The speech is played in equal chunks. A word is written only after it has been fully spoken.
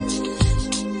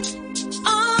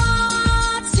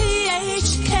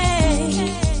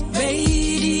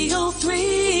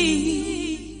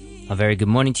very good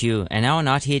morning to you. And now on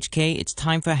RTHK, it's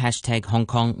time for Hashtag Hong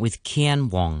Kong with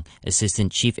Kiann Wong,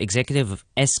 Assistant Chief Executive of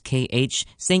S.K.H.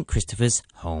 St. Christopher's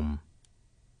Home.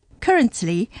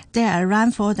 Currently, there are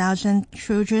around 4,000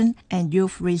 children and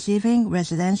youth receiving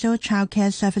residential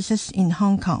childcare services in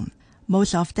Hong Kong.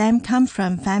 Most of them come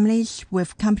from families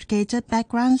with complicated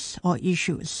backgrounds or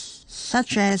issues,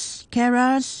 such as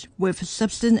carers with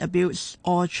substance abuse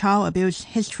or child abuse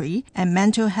history and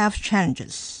mental health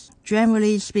challenges.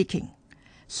 Generally speaking,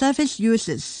 service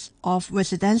users of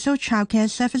residential childcare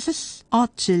services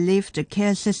ought to leave the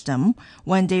care system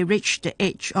when they reach the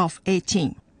age of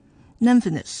 18.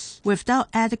 Nonetheless, without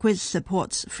adequate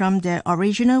support from their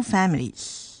original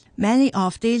families, many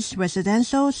of these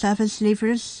residential service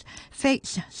leavers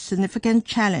face significant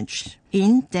challenge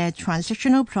in their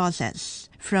transitional process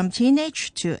from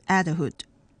teenage to adulthood.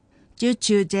 Due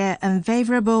to their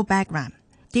unfavorable background,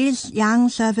 these young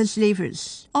service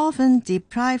leavers often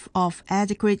deprived of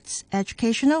adequate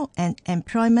educational and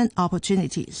employment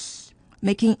opportunities,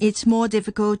 making it more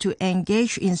difficult to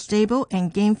engage in stable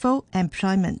and gainful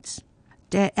employment.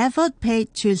 Their effort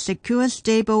paid to secure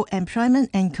stable employment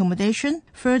and accommodation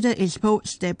further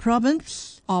expose their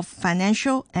problems of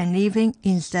financial and living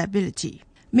instability.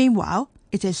 Meanwhile,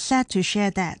 it is sad to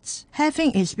share that,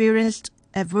 having experienced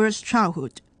adverse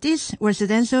childhood, these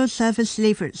residential service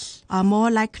leavers are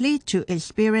more likely to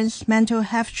experience mental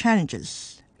health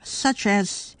challenges, such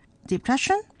as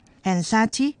depression,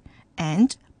 anxiety,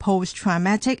 and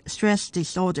post-traumatic stress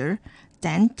disorder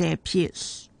than their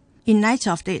peers. In light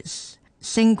of this,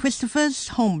 St. Christopher's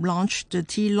Home launched the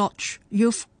Tea Lodge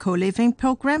Youth Co-Living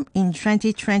Program in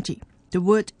 2020. The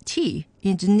word Tea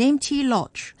in the name Tea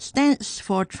Lodge stands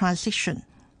for transition.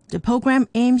 The program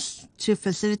aims to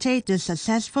facilitate the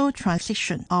successful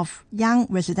transition of young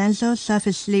residential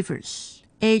service leavers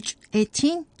aged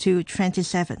 18 to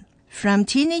 27 from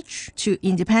teenage to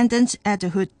independent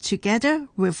adulthood together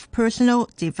with personal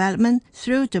development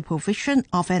through the provision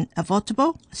of an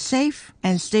affordable, safe,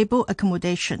 and stable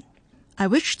accommodation. I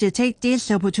wish to take this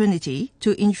opportunity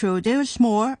to introduce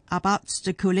more about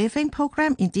the co-living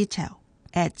program in detail.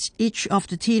 At each of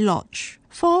the Tea Lodge,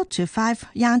 4 to 5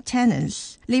 young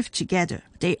tenants live together.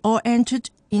 They all entered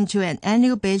into an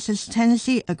annual basis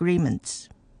tenancy agreement.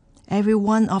 Every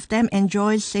one of them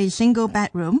enjoys a single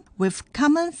bedroom with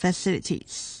common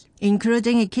facilities,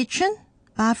 including a kitchen,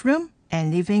 bathroom,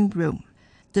 and living room.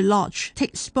 The lodge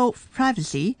takes both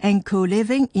privacy and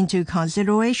co-living into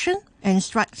consideration and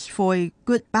strives for a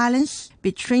good balance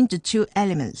between the two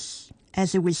elements.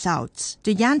 As a result,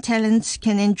 the young tenants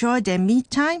can enjoy their me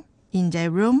time in their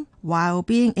room while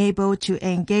being able to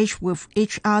engage with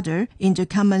each other in the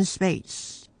common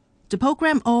space. The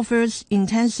program offers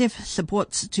intensive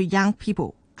support to young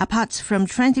people. Apart from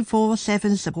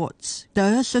 24/7 support,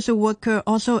 the social worker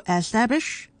also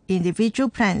establishes individual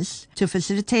plans to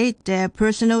facilitate their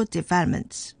personal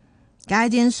development.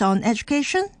 Guidance on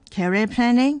education, career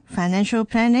planning, financial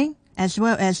planning, as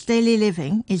well as daily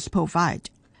living is provided.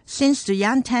 Since the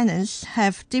young tenants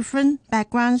have different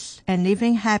backgrounds and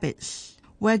living habits,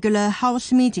 regular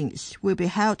house meetings will be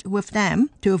held with them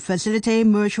to facilitate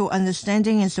mutual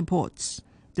understanding and support.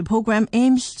 The program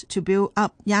aims to build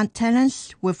up young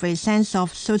tenants with a sense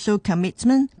of social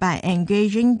commitment by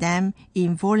engaging them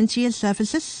in volunteer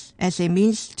services as a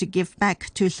means to give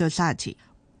back to society.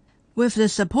 With the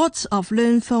support of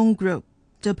Learn Phone Group,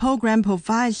 the program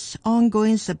provides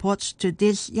ongoing support to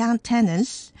these young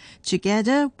tenants,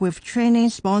 together with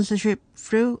training sponsorship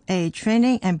through a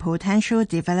Training and Potential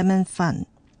Development Fund,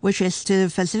 which is to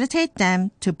facilitate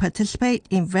them to participate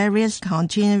in various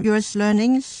continuous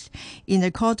learnings in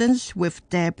accordance with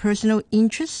their personal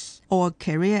interests or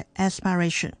career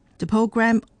aspiration. The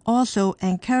program also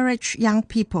encourages young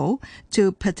people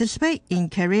to participate in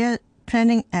career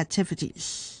planning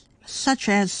activities, such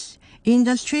as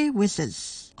industry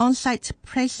visits, on-site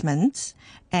placements,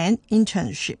 and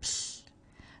internships.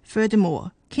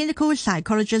 Furthermore, clinical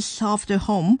psychologists of the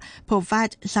home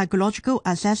provide psychological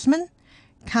assessment,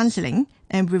 counseling,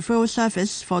 and referral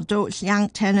service for those young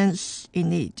tenants in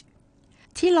need.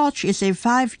 Tea Lodge is a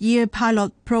 5-year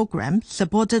pilot program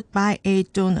supported by a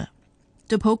donor.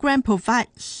 The program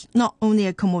provides not only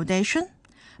accommodation,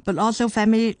 but also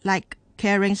family-like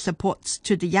caring supports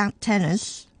to the young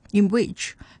tenants, in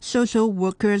which social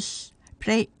workers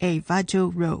play a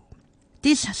vital role.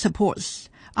 These supports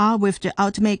are with the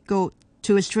ultimate goal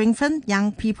to strengthen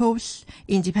young people's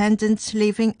independent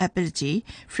living ability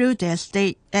through their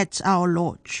stay at our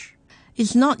lodge.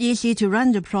 It's not easy to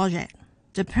run the project.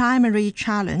 The primary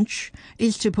challenge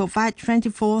is to provide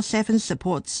 24/7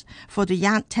 support for the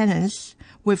young tenants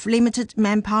with limited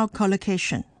manpower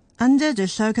collocation. under the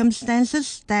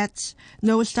circumstances that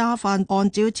no staff are on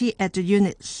duty at the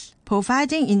units.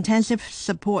 Providing intensive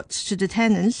support to the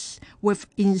tenants with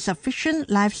insufficient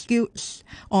life skills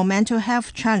or mental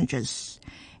health challenges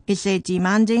is a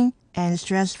demanding and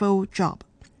stressful job.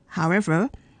 However,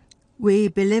 we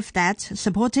believe that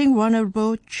supporting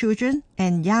vulnerable children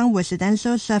and young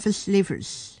residential service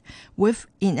leavers with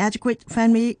inadequate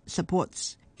family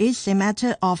supports is a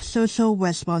matter of social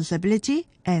responsibility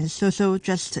and social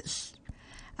justice.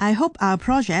 I hope our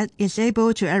project is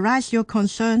able to arouse your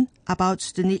concern about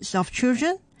the needs of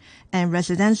children and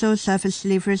residential service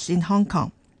leavers in Hong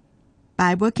Kong.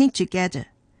 By working together,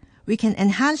 we can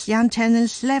enhance young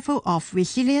tenants' level of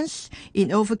resilience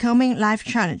in overcoming life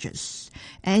challenges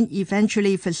and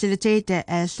eventually facilitate their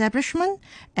establishment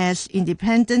as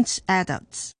independent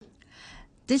adults.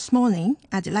 This morning,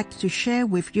 I'd like to share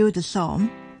with you the song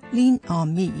Lean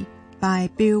on Me by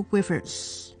Bill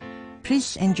Withers.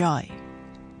 Please enjoy.